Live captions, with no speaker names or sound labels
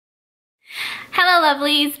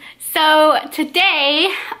lovelies. So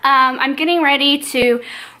today I'm getting ready to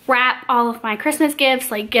wrap all of my Christmas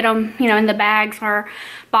gifts, like get them, you know, in the bags or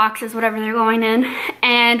boxes, whatever they're going in.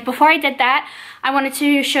 And before I did that, I wanted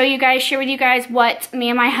to share with you guys what me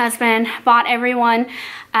and my husband bought everyone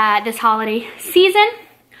this holiday season.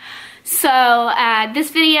 So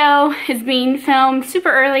this video is being filmed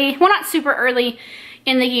super early. Well, not super early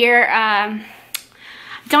in the year.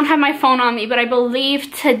 Don't have my phone on me, but I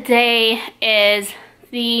believe today is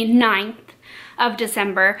the 9th of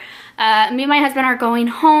December. Me and my husband are going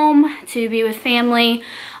home to be with family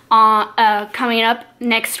coming up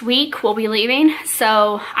next week. We'll be leaving,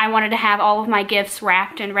 so I wanted to have all of my gifts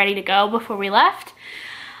wrapped and ready to go before we left.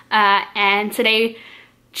 And today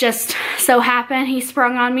just so happened he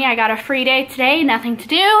sprung on me. I got a free day today, nothing to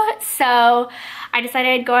do, so I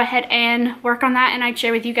decided I'd go ahead and work on that and I'd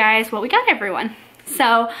share with you guys what we got everyone.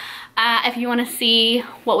 So if you want to see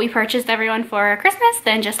what we purchased everyone for Christmas,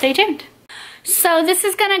 then just stay tuned. So this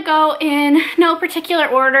is gonna go in no particular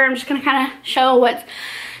order. I'm just gonna kind of show what's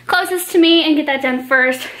closest to me and get that done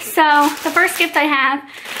first. So the first gift I have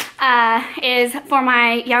is for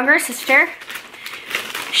my younger sister.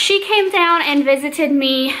 She came down and visited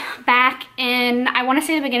me back in, I want to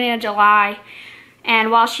say the beginning of July. And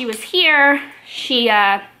while she was here,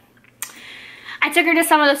 I took her to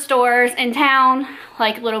some of the stores in town,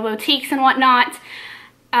 like little boutiques and whatnot,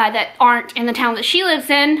 that aren't in the town that she lives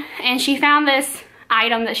in. And she found this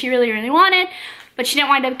item that she really, really wanted, but she didn't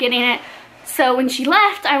wind up getting it. So when she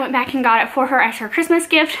left, I went back and got it for her as her Christmas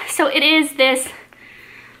gift. So it is this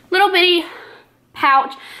little bitty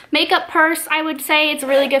pouch, makeup purse, I would say. It's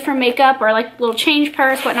really good for makeup, or like little change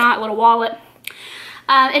purse, whatnot, little wallet.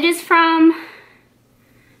 It is from,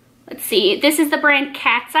 let's see, this is the brand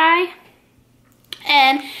Cat's Eye.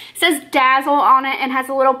 And it says Dazzle on it and has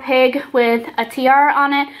a little pig with a tiara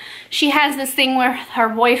on it. She has this thing with her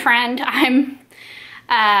boyfriend. I'm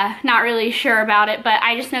not really sure about it, but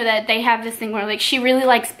I just know that they have this thing where like she really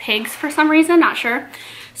likes pigs for some reason, not sure.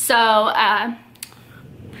 So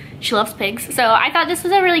she loves pigs. So I thought this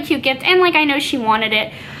was a really cute gift, and like I know she wanted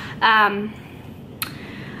it.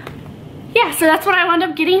 Yeah, so that's what I wound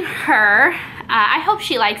up getting her. I hope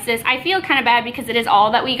she likes this. I feel kind of bad because it is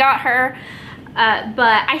all that we got her.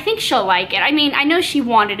 But I think she'll like it. I mean, I know she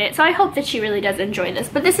wanted it, so I hope that she really does enjoy this.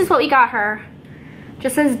 But this is what we got her.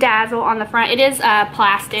 Just says Dazzle on the front. It is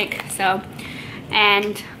plastic, so,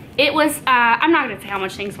 and it was, I'm not going to say how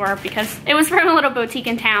much things were because it was from a little boutique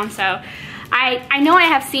in town, so I know I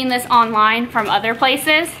have seen this online from other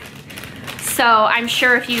places, so I'm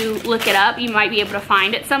sure if you look it up, you might be able to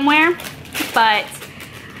find it somewhere, but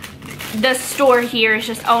the store here is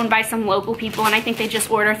just owned by some local people, and I think they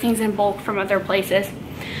just order things in bulk from other places.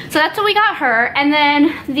 So that's what we got her. And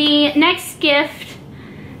then the next gift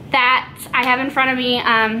that I have in front of me,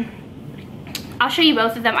 I'll show you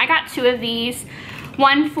both of them. I got two of these,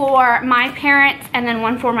 one for my parents and then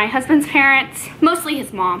one for my husband's parents, mostly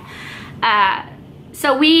his mom.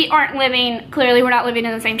 So we aren't living, clearly we're not living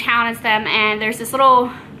in the same town as them, and there's this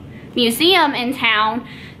little museum in town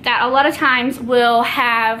that a lot of times will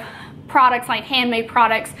have products, like handmade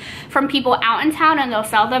products from people out in town, and they'll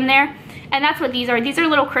sell them there. And that's what these are. These are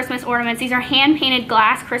little Christmas ornaments. These are hand painted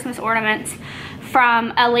glass Christmas ornaments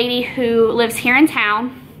from a lady who lives here in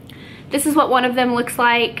town. This is what one of them looks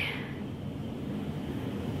like.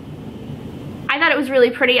 I thought it was really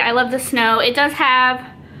pretty. I love the snow. It does have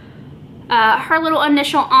her little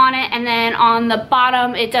initial on it, and then on the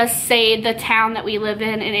bottom it does say the town that we live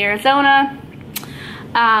in Arizona.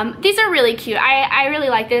 These are really cute. I really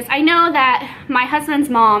like this. I know that my husband's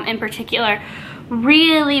mom in particular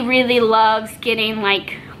really, really loves getting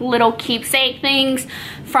like little keepsake things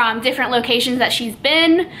from different locations that she's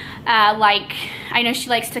been. Like, I know she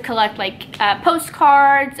likes to collect like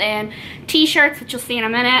postcards and t-shirts, which you'll see in a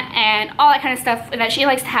minute, and all that kind of stuff, that she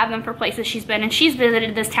likes to have them for places she's been, and she's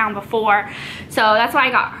visited this town before, so that's why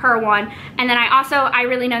I got her one. And then I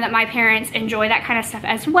really know that my parents enjoy that kind of stuff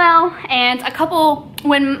as well. And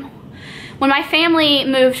when my family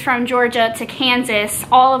moved from Georgia to Kansas,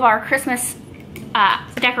 all of our Christmas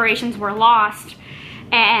decorations were lost,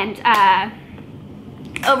 and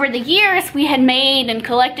over the years we had made and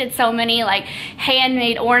collected so many like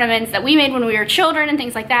handmade ornaments that we made when we were children and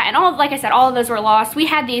things like that, and like I said, all of those were lost. We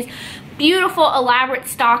had these beautiful elaborate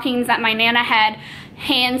stockings that my Nana had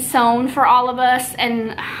hand sewn for all of us,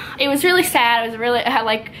 and it was really sad. It was really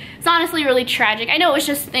it's honestly really tragic. I know it was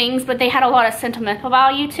just things, but they had a lot of sentimental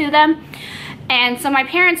value to them. And so my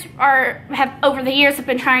parents have over the years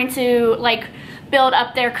been trying to like build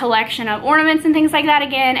up their collection of ornaments and things like that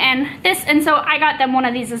again. And so I got them one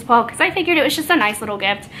of these as well because I figured it was just a nice little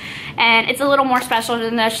gift, and it's a little more special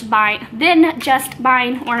than just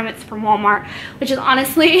buying ornaments from Walmart, which is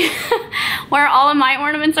honestly where all of my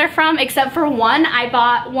ornaments are from, except for one. I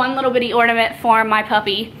bought one little bitty ornament for my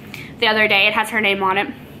puppy the other day. It has her name on it,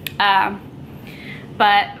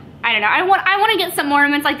 but I don't know. I want to get some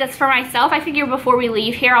ornaments like this for myself. I figure before we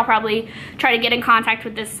leave here, I'll probably try to get in contact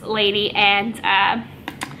with this lady and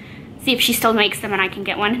see if she still makes them and I can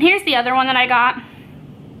get one. And here's the other one that I got.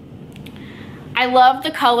 I love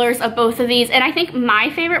the colors of both of these, and I think my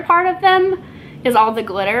favorite part of them is all the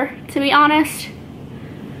glitter, to be honest.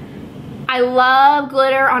 I love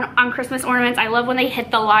glitter on Christmas ornaments. I love when they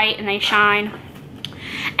hit the light and they shine.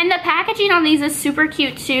 And the packaging on these is super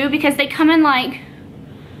cute too, because they come in like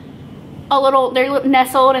a little, they're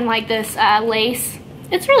nestled in like this lace.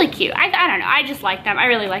 It's really cute. I don't know, I just like them. I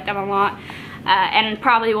really like them a lot. And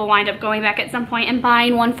probably will wind up going back at some point and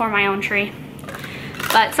buying one for my own tree.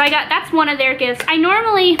 But so that's one of their gifts. I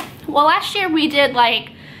normally, well, last year we do like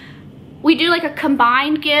a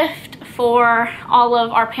combined gift for all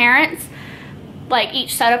of our parents, like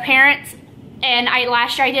each set of parents. And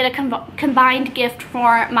last year I did a combined gift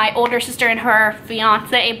for my older sister and her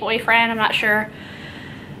fiance, boyfriend. I'm not sure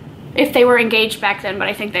if they were engaged back then, but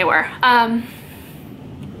I think they were.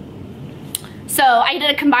 So I did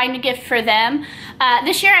a combined gift for them.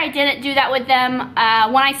 This year I didn't do that with them.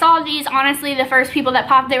 When I saw these, honestly, the first people that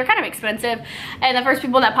popped, they were kind of expensive, and the first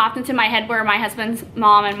people that popped into my head were my husband's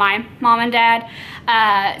mom and my mom and dad.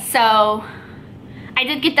 So I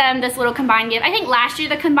did get them this little combined gift. I think last year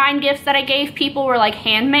the combined gifts that I gave people were like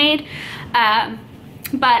handmade.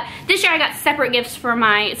 But this year I got separate gifts for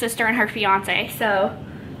my sister and her fiance. So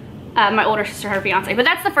my older sister and her fiance. But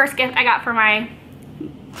that's the first gift I got for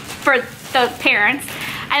the parents.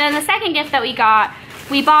 And then the second gift that we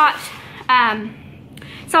bought,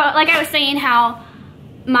 so like I was saying, how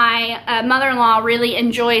my mother-in-law really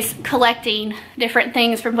enjoys collecting different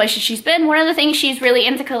things from places she's been. One of the things she's really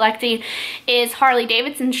into collecting is Harley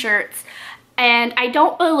Davidson shirts. And I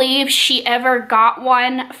don't believe she ever got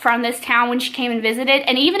one from this town when she came and visited.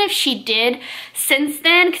 And even if she did since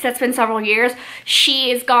then, because that's been several years,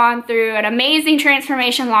 she has gone through an amazing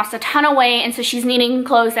transformation, lost a ton of weight, and so she's needing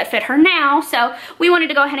clothes that fit her now. So we wanted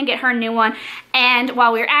to go ahead and get her a new one. And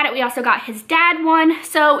while we were at it, we also got his dad one.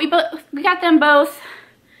 So we got them both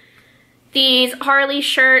these Harley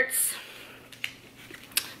shirts.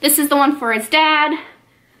 This is the one for his dad.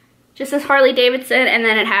 Just says Harley Davidson, and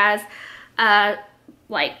then it has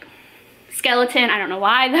like skeleton, I don't know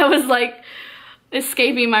why that was like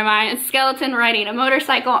escaping my mind, a skeleton riding a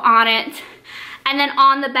motorcycle on it. And then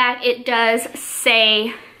on the back it does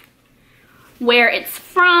say where it's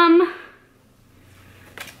from.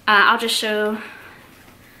 I'll just show,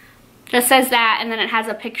 just says that, and then it has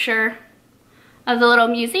a picture of the little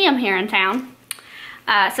museum here in town.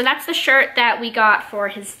 So that's the shirt that we got for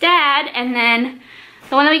his dad. And then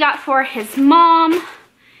the one that we got for his mom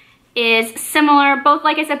is similar. Both,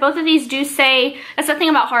 like I said, both of these do say, that's the thing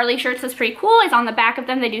about Harley shirts that's pretty cool, is on the back of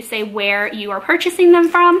them they do say where you are purchasing them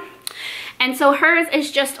from. And so hers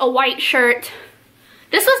is just a white shirt.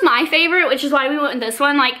 This was my favorite, which is why we went with this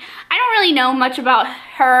one. Like, I don't really know much about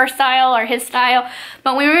her style or his style,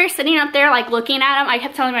 but when we were sitting up there like looking at them, I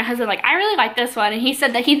kept telling my husband, like, I really like this one, and he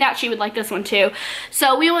said that he thought she would like this one too.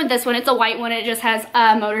 So we went with this one. It's a white one. It just has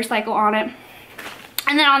a motorcycle on it.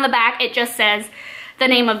 And then on the back it just says the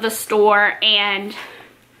name of the store and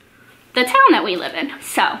the town that we live in.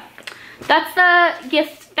 So that's the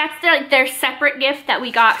gift, that's their separate gift that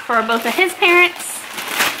we got for both of his parents.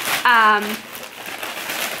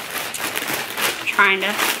 Trying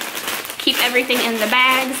to keep everything in the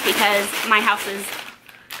bags because my house is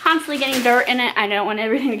constantly getting dirt in it. I don't want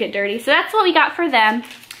everything to get dirty. So that's what we got for them.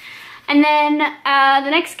 And then the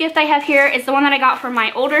next gift I have here is the one that I got for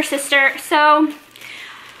my older sister. So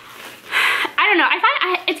I don't know, I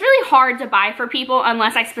find it's really hard to buy for people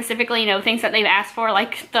unless I specifically know things that they've asked for.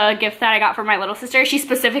 Like the gift that I got for my little sister, she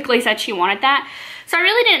specifically said she wanted that. So I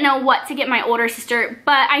really didn't know what to get my older sister,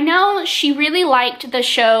 but I know she really liked the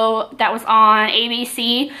show that was on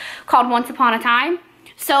ABC called Once Upon a Time.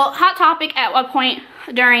 So Hot Topic at one point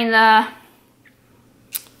during the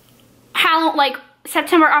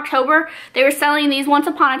September, October, they were selling these Once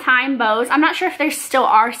Upon a Time bows. I'm not sure if they still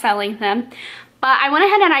are selling them. But I went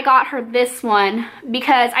ahead and I got her this one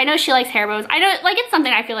because I know she likes hair bows. I know, like, it's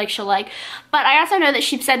something I feel like she'll like. But I also know that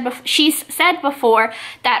she's said before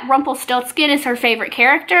that Rumpelstiltskin is her favorite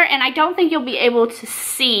character, and I don't think you'll be able to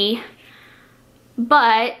see.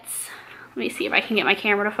 But let me see if I can get my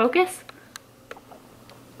camera to focus.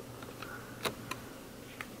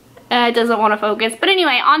 It doesn't want to focus. But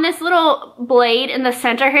anyway, on this little blade in the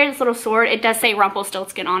center here, this little sword, it does say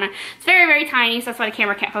Rumpelstiltskin on it. It's very, very tiny, so that's why the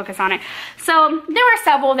camera can't focus on it. So there were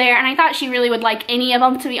several there, and I thought she really would like any of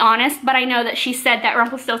them, to be honest. But I know that she said that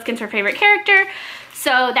Rumpelstiltskin's her favorite character,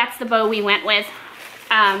 so that's the bow we went with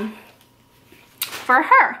for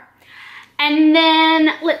her. And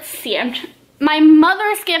then, let's see, my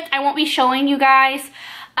mother's gift I won't be showing you guys.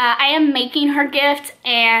 I am making her gift,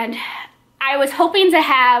 and I was hoping to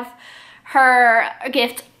have her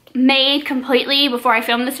gift made completely before I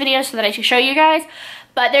film this video so that I could show you guys.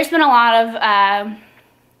 But there's been a lot of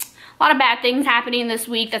bad things happening this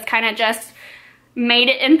week that's kind of just made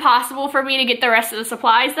it impossible for me to get the rest of the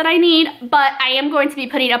supplies that I need. But I am going to be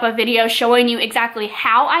putting up a video showing you exactly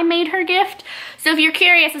how I made her gift. So if you're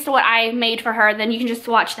curious as to what I made for her, then you can just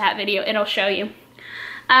watch that video. It'll show you.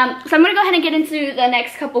 So I'm going to go ahead and get into the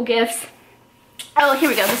next couple gifts. Oh, here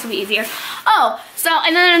we go. This will be easier. Oh, so,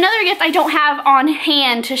 and then another gift I don't have on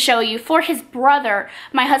hand to show you for his brother,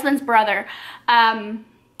 my husband's brother.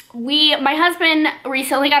 My husband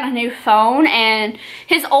recently got a new phone, and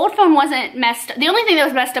his old phone wasn't messed up. The only thing that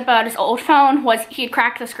was messed up about his old phone was he had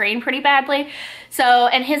cracked the screen pretty badly. So,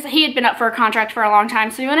 and he had been up for a contract for a long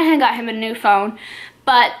time, so we went ahead and got him a new phone.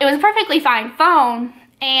 But it was a perfectly fine phone,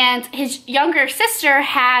 and his younger sister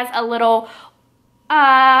has a little,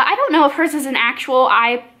 I don't know if hers is an actual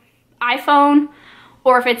iPhone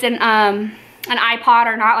or if it's an iPod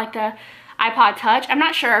or not, like the iPod Touch. I'm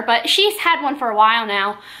not sure, but she's had one for a while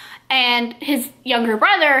now, and his younger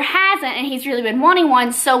brother hasn't, and he's really been wanting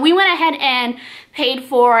one. So we went ahead and paid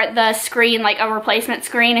for the screen, like a replacement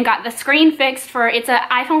screen, and got the screen fixed for, it's an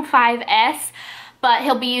iPhone 5S, but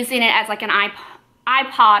he'll be using it as like an iPod.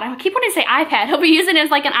 I keep wanting to say iPad. He'll be using it as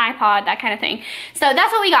like an iPod, that kind of thing. So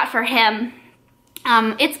that's what we got for him.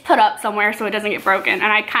 It's put up somewhere so it doesn't get broken, and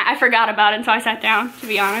I forgot about it until I sat down, to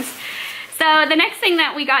be honest. So the next thing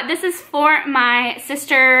that we got, this is for my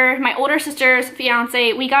sister, my older sister's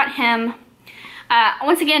fiance. We got him,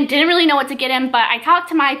 once again, didn't really know what to get him, but I talked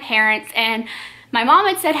to my parents, and my mom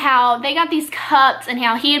had said how they got these cups and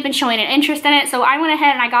how he had been showing an interest in it. So I went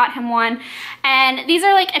ahead and I got him one. And these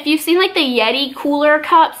are like, if you've seen like the Yeti cooler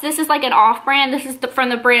cups, this is like an off-brand. This is from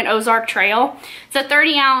the brand Ozark Trail. It's a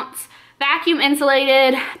 30-ounce vacuum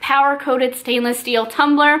insulated, power coated stainless steel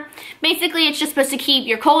tumbler. Basically, it's just supposed to keep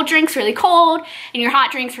your cold drinks really cold and your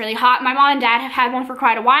hot drinks really hot. My mom and dad have had one for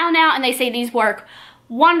quite a while now, and they say these work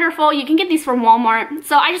wonderful. You can get these from Walmart.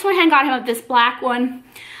 So I just went ahead and got him this black one.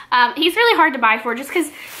 He's really hard to buy for just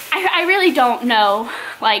because I really don't know,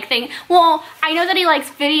 like, well, I know that he likes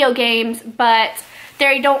video games, but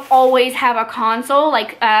they don't always have a console.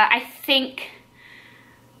 Like, I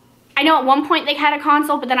know at one point they had a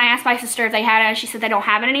console, but then I asked my sister if they had it, and she said they don't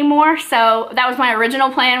have it anymore. So that was my original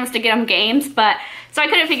plan, was to get him games, but so I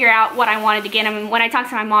couldn't figure out what I wanted to get him. And when I talked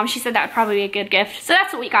to my mom, she said that would probably be a good gift. So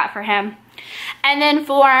that's what we got for him. And then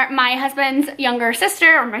for my husband's younger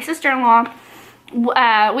sister, or my sister-in-law,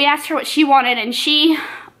 we asked her what she wanted, and she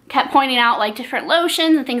kept pointing out like different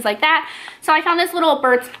lotions and things like that. So I found this little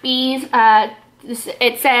Burt's Bees,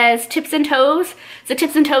 it says Tips and Toes. It's a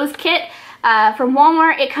Tips and Toes kit from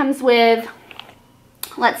Walmart. It comes with,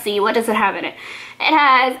 let's see, what does it have in it? It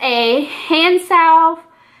has a hand salve,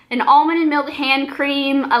 an almond and milk hand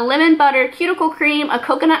cream, a lemon butter cuticle cream, a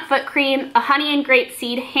coconut foot cream, a honey and grape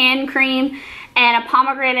seed hand cream, and a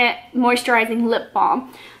pomegranate moisturizing lip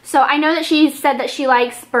balm. So I know that she said that she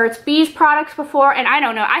likes Burt's Bees products before, and I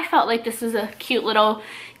don't know, I felt like this was a cute little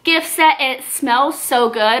gift set. It smells so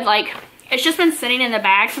good. Like, it's just been sitting in the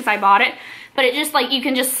bag since I bought it, but it just, like, you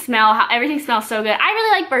can just smell how everything smells so good. I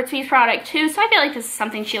really like Burt's Bees product too, so I feel like this is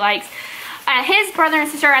something she likes. His brother and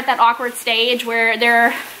sister are at that awkward stage where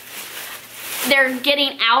they're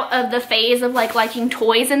getting out of the phase of like liking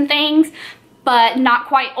toys and things, but not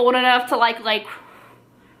quite old enough to like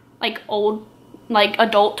old, like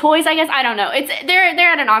adult toys, I guess. I don't know.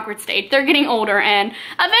 They're at an awkward stage. They're getting older, and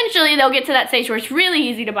eventually they'll get to that stage where it's really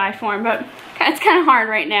easy to buy for them, but it's kind of hard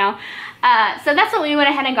right now. So that's what we went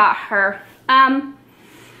ahead and got her.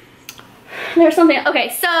 There's something, okay,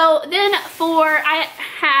 so then I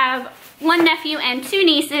have one nephew and two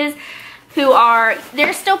nieces who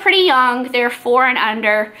they're still pretty young. They're 4 and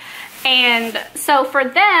under, and so for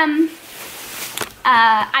them,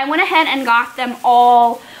 I went ahead and got them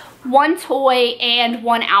all one toy and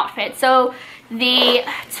one outfit. So the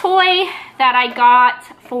toy that I got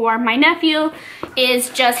for my nephew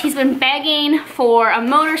is just, he's been begging for a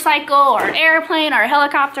motorcycle or an airplane or a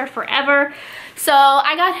helicopter forever. So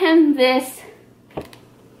I got him this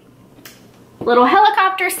little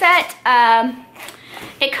helicopter set.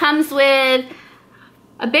 It comes with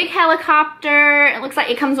a big helicopter. It looks like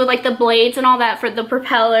it comes with like the blades and all that for the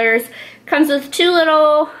propellers. Comes with two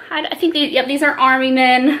little, I think these are army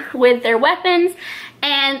men with their weapons,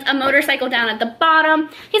 and a motorcycle down at the bottom.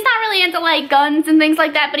 He's not really into like guns and things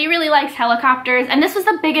like that, but he really likes helicopters. And this was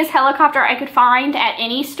the biggest helicopter I could find at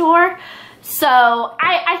any store. So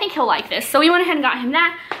I think he'll like this. So we went ahead and got him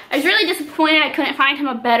that. I was really disappointed I couldn't find him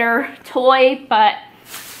a better toy, but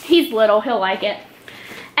he's little, he'll like it.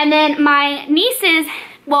 And then my nieces,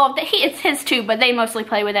 well, it's his too, but they mostly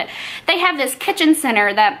play with it. They have this kitchen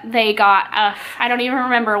center that they got, I don't even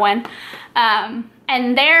remember when.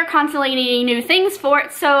 And they're constantly needing new things for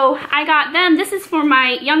it, so I got them. This is for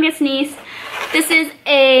my youngest niece. This is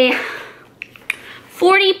a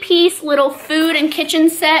 40-piece little food and kitchen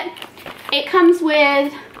set. It comes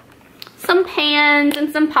with some pans and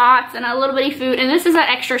some pots and a little bitty food, and this is an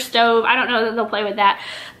extra stove. I don't know that they'll play with that,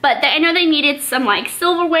 but I know they needed some like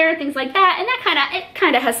silverware, things like that, and it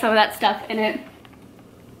kind of has some of that stuff in it.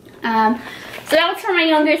 So that was for my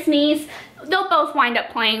youngest niece. They'll both wind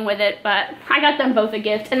up playing with it, but I got them both a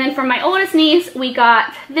gift. And then for my oldest niece, we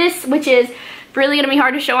got this, which is really gonna be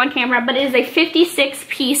hard to show on camera, but it is a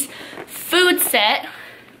 56-piece food set.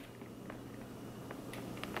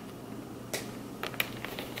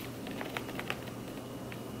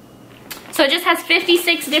 So it just has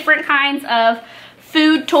 56 different kinds of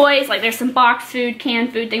food toys. Like there's some boxed food,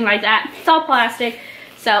 canned food, things like that. It's all plastic.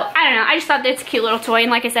 So I don't know, I just thought that's a cute little toy. And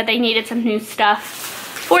like I said, they needed some new stuff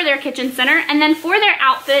for their kitchen center. And then for their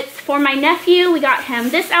outfits, for my nephew, we got him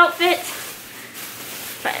this outfit.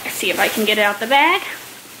 Let's see if I can get it out the bag.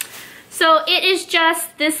 So it is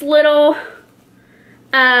just this little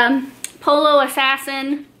polo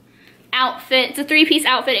assassin outfit. It's a 3-piece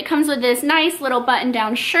outfit. It comes with this nice little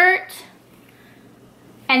button-down shirt.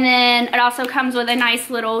 And then it also comes with a nice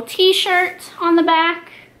little t-shirt on the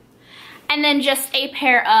back. And then just a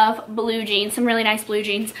pair of blue jeans, some really nice blue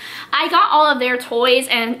jeans. I got all of their toys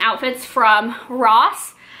and outfits from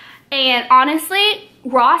Ross. And honestly,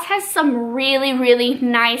 Ross has some really, really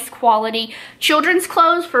nice quality children's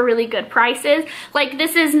clothes for really good prices. Like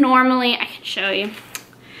this is normally, I can show you.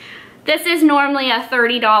 This is normally a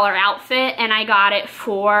 $30 outfit and I got it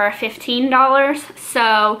for $15.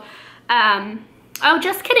 So, oh,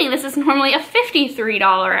 just kidding. This is normally a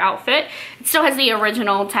 $53 outfit. It still has the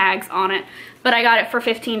original tags on it, but I got it for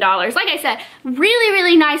 $15. Like I said, really,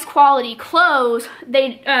 really nice quality clothes.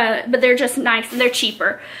 But they're just nice and they're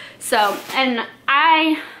cheaper. So, and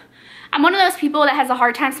I'm one of those people that has a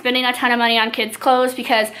hard time spending a ton of money on kids' clothes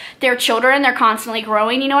because they're children, they're constantly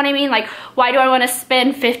growing, you know what I mean? Like, why do I want to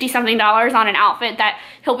spend $50-something on an outfit that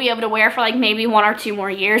he'll be able to wear for like maybe 1 or 2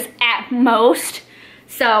 more years at most?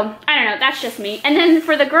 So, I don't know, that's just me. And then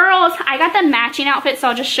for the girls, I got the matching outfit, so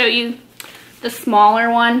I'll just show you the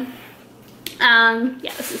smaller one.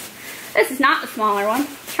 Yeah, this is not the smaller one.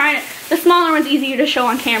 The smaller one's easier to show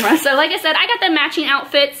on camera. So like I said, I got the matching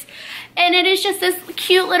outfits, and it is just this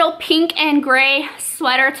cute little pink and gray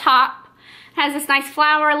sweater top. It has this nice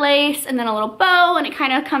flower lace and then a little bow, and it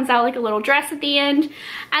kind of comes out like a little dress at the end.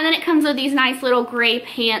 And then it comes with these nice little gray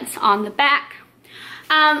pants on the back.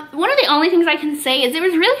 One of the only things I can say is it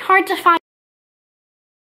was really hard to find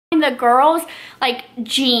the girls like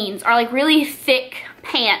jeans or like really thick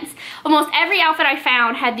pants. Almost every outfit I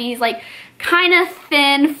found had these like kind of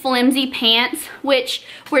thin, flimsy pants, which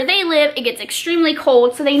where they live, it gets extremely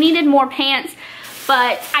cold, so they needed more pants.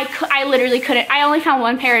 But I literally couldn't. I only found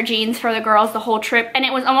 1 pair of jeans for the girls the whole trip, and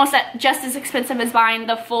it was almost just as expensive as buying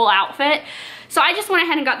the full outfit. So I just went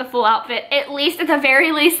ahead and got the full outfit. At the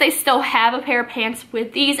very least, they still have a pair of pants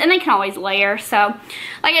with these, and they can always layer. So,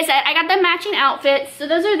 like I said, I got the matching outfits. So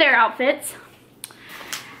those are their outfits.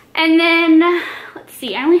 And then, let's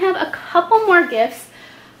see, I only have a couple more gifts.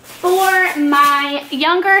 For my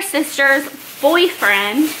younger sister's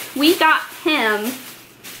boyfriend, we got him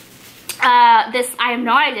this. I have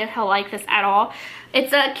no idea if he'll like this at all.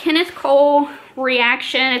 It's a Kenneth Cole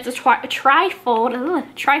Reaction. It's a trifold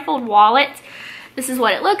wallet. This is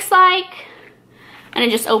what it looks like, and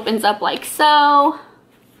it just opens up like so.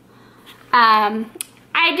 I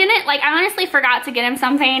honestly forgot to get him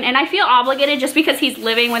something, and I feel obligated just because he's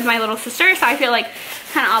living with my little sister, so I feel like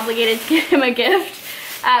kind of obligated to get him a gift.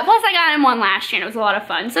 Plus I got him one last year and it was a lot of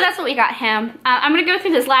fun. So that's what we got him. I'm going to go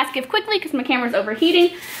through this last gift quickly because my camera's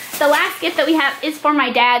overheating. The last gift that we have is for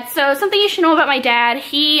my dad. So something you should know about my dad,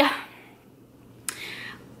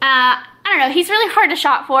 I don't know, he's really hard to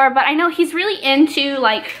shop for, but I know he's really into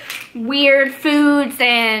like weird foods,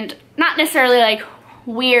 and not necessarily like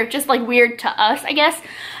weird, just like weird to us, I guess.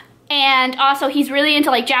 And also he's really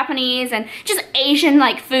into like Japanese and just Asian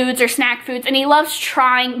like foods or snack foods, and he loves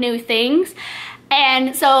trying new things.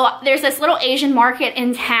 And so there's this little Asian market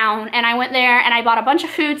in town, and I went there and I bought a bunch of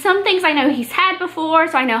food. Some things I know he's had before,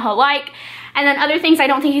 so I know he'll like, and then other things I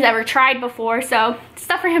don't think he's ever tried before, so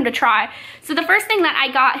stuff for him to try. So the first thing that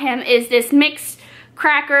I got him is this mixed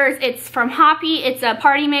crackers. It's from Hoppy. It's a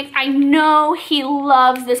party mix. I know he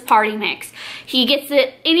loves this party mix. He gets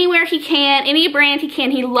it anywhere he can, any brand he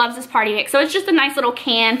can. He loves this party mix. So it's just a nice little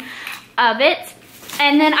can of it.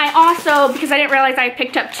 And then I also, because I didn't realize I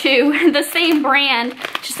picked up two, the same brand,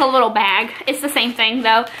 just a little bag. It's the same thing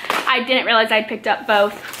though. I didn't realize I picked up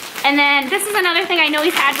both. And then this is another thing I know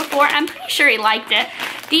he's had before. I'm pretty sure he liked it.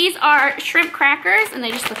 These are shrimp crackers, and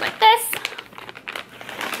they just look like this.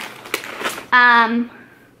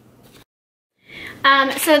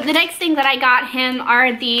 So the next thing that I got him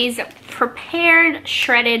are these prepared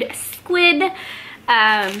shredded squid.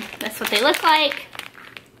 That's what they look like.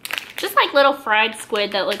 Just like little fried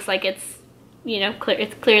squid that looks like it's, you know,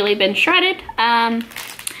 it's clearly been shredded. And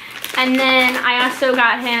then I also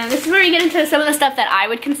got him, this is where we get into some of the stuff that I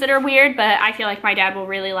would consider weird, but I feel like my dad will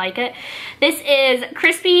really like it. This is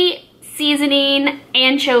crispy seasoning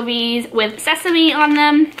anchovies with sesame on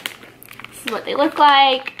them. This is what they look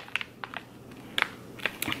like.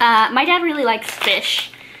 My dad really likes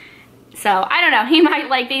fish, so I don't know, he might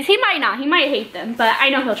like these, he might not, he might hate them, but I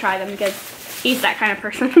know he'll try them because he's that kind of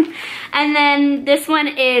person. And then this one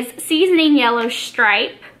is seasoning yellow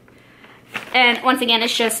stripe, and once again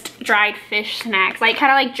it's just dried fish snacks, like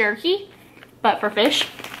kind of like jerky but for fish.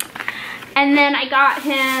 And then I got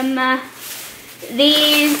him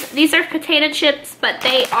these are potato chips, but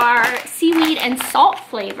they are seaweed and salt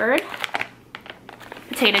flavored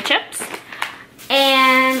potato chips.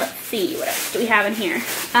 And let's see, what else do we have in here?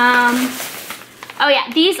 Oh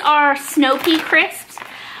yeah, these are snow pea crisps.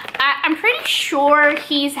 I'm pretty sure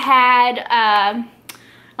he's had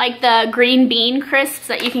like the green bean crisps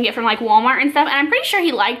that you can get from like Walmart and stuff, and I'm pretty sure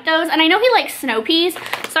he liked those, and I know he likes snow peas,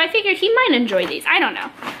 so I figured he might enjoy these. I don't know.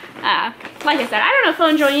 Like I said, I don't know if he'll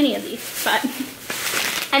enjoy any of these, but.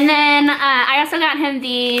 And then I also got him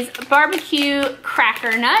these barbecue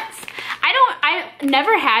cracker nuts. I've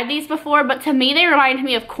never had these before, but to me they remind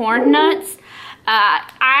me of corn nuts.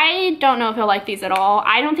 I don't know if he'll like these at all.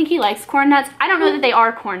 I don't think he likes corn nuts. I don't know that they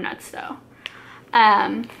are corn nuts though.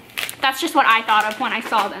 That's just what I thought of when I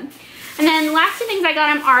saw them. And then the last two things I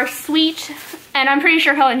got him are sweet, and I'm pretty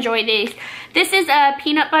sure he'll enjoy these. This is a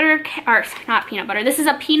peanut butter, or not peanut butter, this is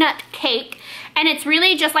a peanut cake. And it's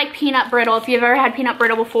really just like peanut brittle. If you've ever had peanut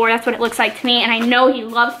brittle before, that's what it looks like to me. And I know he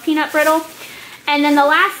loves peanut brittle. And then the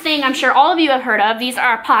last thing I'm sure all of you have heard of, these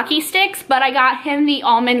are Pocky Sticks, but I got him the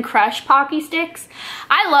Almond Crush Pocky Sticks.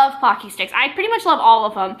 I love Pocky Sticks. I pretty much love all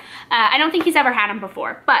of them. I don't think he's ever had them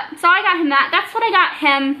before, but so I got him that. That's what I got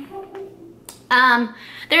him.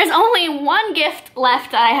 There's only one gift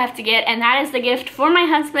left that I have to get, and that is the gift for my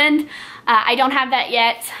husband. I don't have that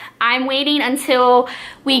yet. I'm waiting until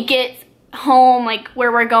we get home, like where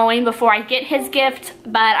we're going, before I get his gift,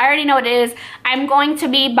 but I already know what it is. I'm going to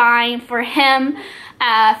be buying for him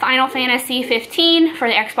Final Fantasy 15 for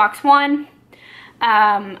the Xbox One.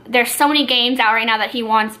 There's so many games out right now that he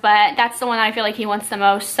wants, but that's the one that I feel like he wants the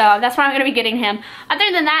most, so that's what I'm going to be getting him. Other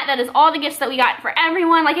than that, that is all the gifts that we got for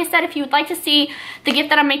everyone. Like I said, if you would like to see the gift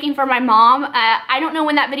that I'm making for my mom, I don't know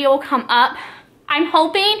when that video will come up. I'm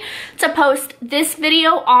hoping to post this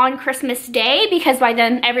video on Christmas Day, because by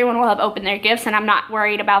then everyone will have opened their gifts and I'm not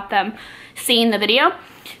worried about them seeing the video.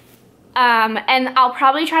 And I'll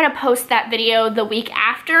probably try to post that video the week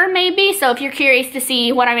after maybe. So if you're curious to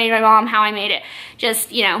see what I made my mom, how I made it,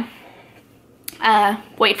 just, you know,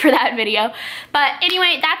 wait for that video. But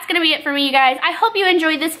anyway, that's gonna be it for me, you guys. I hope you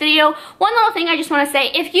enjoyed this video. One little thing I just want to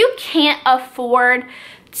say, if you can't afford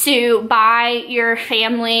to buy your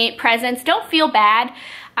family presents, don't feel bad.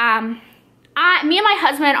 Me and my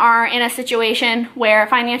husband are in a situation where,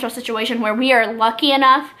 financial situation where we are lucky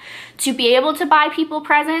enough to be able to buy people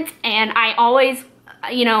presents, and I always,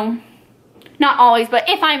 you know, not always, but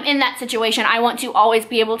if I'm in that situation, I want to always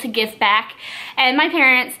be able to give back. And my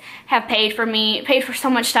parents have paid for so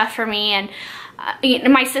much stuff for me, and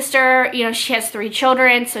my sister, you know, she has 3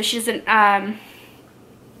 children, so she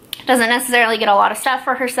doesn't necessarily get a lot of stuff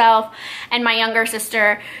for herself. And my younger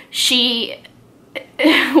sister,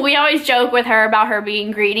 we always joke with her about her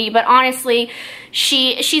being greedy, but honestly,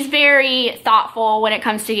 she's very thoughtful when it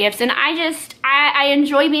comes to gifts, and I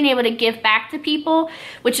enjoy being able to give back to people,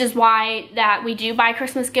 which is why that we do buy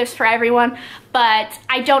Christmas gifts for everyone, but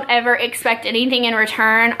I don't ever expect anything in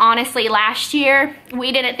return. Honestly, last year,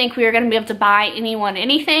 we didn't think we were going to be able to buy anyone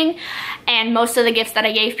anything, and most of the gifts that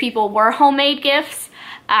I gave people were homemade gifts.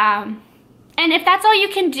 And if that's all you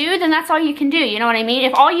can do, then that's all you can do, you know what I mean?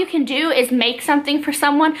 If all you can do is make something for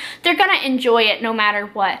someone, they're gonna enjoy it no matter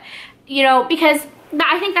what. You know, because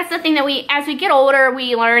I think that's the thing that as we get older,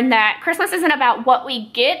 we learn that Christmas isn't about what we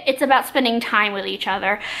get, it's about spending time with each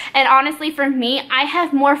other. And honestly, for me, I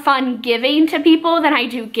have more fun giving to people than I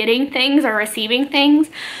do getting things or receiving things.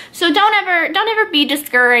 So don't ever be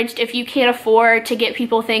discouraged if you can't afford to get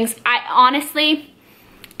people things. Honestly,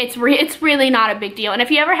 it's really not a big deal. And if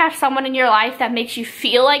you ever have someone in your life that makes you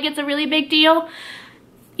feel like it's a really big deal,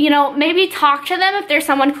 you know, maybe talk to them if there's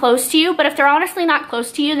someone close to you. But if they're honestly not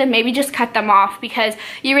close to you, then maybe just cut them off, because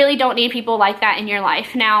you really don't need people like that in your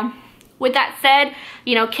life. Now, with that said,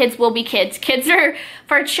 you know, kids will be kids. Kids are,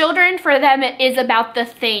 for children, for them it is about the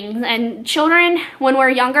things. And children, when we're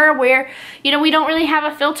younger, you know, we don't really have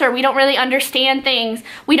a filter. We don't really understand things.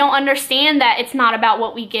 We don't understand that it's not about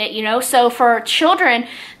what we get, you know. So for children,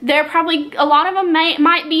 they're probably, a lot of them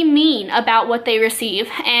might be mean about what they receive.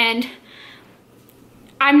 And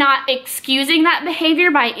I'm not excusing that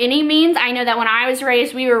behavior by any means. I know that when I was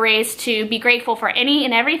raised, we were raised to be grateful for any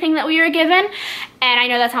and everything that we were given. And I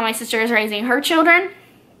know that's how my sister is raising her children.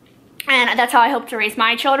 And that's how I hope to raise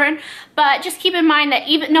my children. But just keep in mind that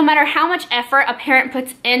even no matter how much effort a parent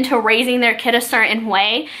puts into raising their kid a certain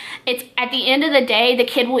way, it's at the end of the day, the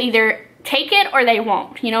kid will either take it or they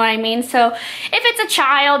won't, you know what I mean? So if it's a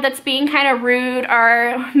child that's being kind of rude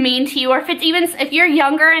or mean to you, or if you're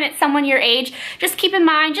younger and it's someone your age, just keep in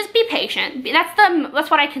mind, just be patient.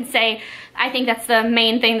 That's what I can say. I think that's the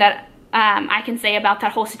main thing that I can say about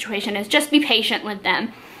that whole situation, is just be patient with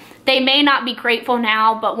them. They may not be grateful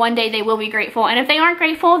now, but one day they will be grateful. And if they aren't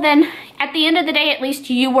grateful, then at the end of the day, at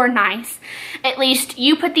least you were nice. At least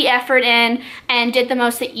you put the effort in and did the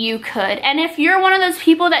most that you could. And if you're one of those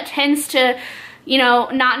people that tends to, you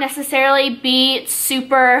know, not necessarily be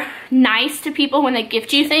super nice to people when they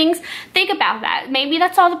gift you things, think about that. Maybe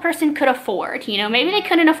that's all the person could afford, you know. Maybe they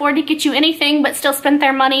couldn't afford to get you anything, but still spent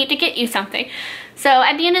their money to get you something. So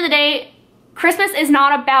at the end of the day, Christmas is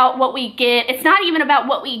not about what we get. It's not even about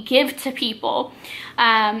what we give to people.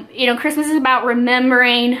 You know, Christmas is about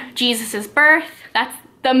remembering Jesus's birth. That's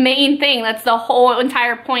the main thing. That's the whole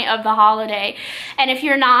entire point of the holiday. And if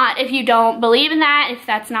you don't believe in that, if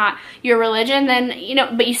that's not your religion, then, you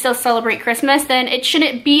know, but you still celebrate Christmas, then it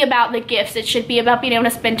shouldn't be about the gifts. It should be about being able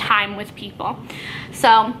to spend time with people. So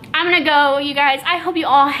I'm gonna go, you guys. I hope you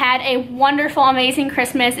all had a wonderful, amazing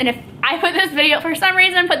Christmas. And if I put this video, for some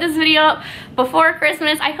reason, put this video up before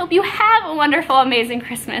Christmas, I hope you have a wonderful, amazing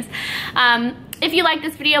Christmas. If you like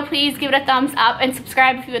this video, please give it a thumbs up and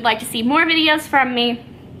subscribe if you would like to see more videos from me.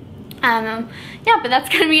 Yeah, but that's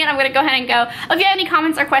gonna be it. I'm gonna go ahead and go. If you have any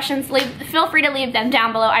comments or questions, feel free to leave them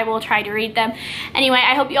down below. I will try to read them. Anyway,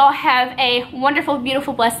 I hope you all have a wonderful,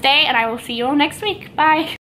 beautiful, blessed day, and I will see you all next week. Bye.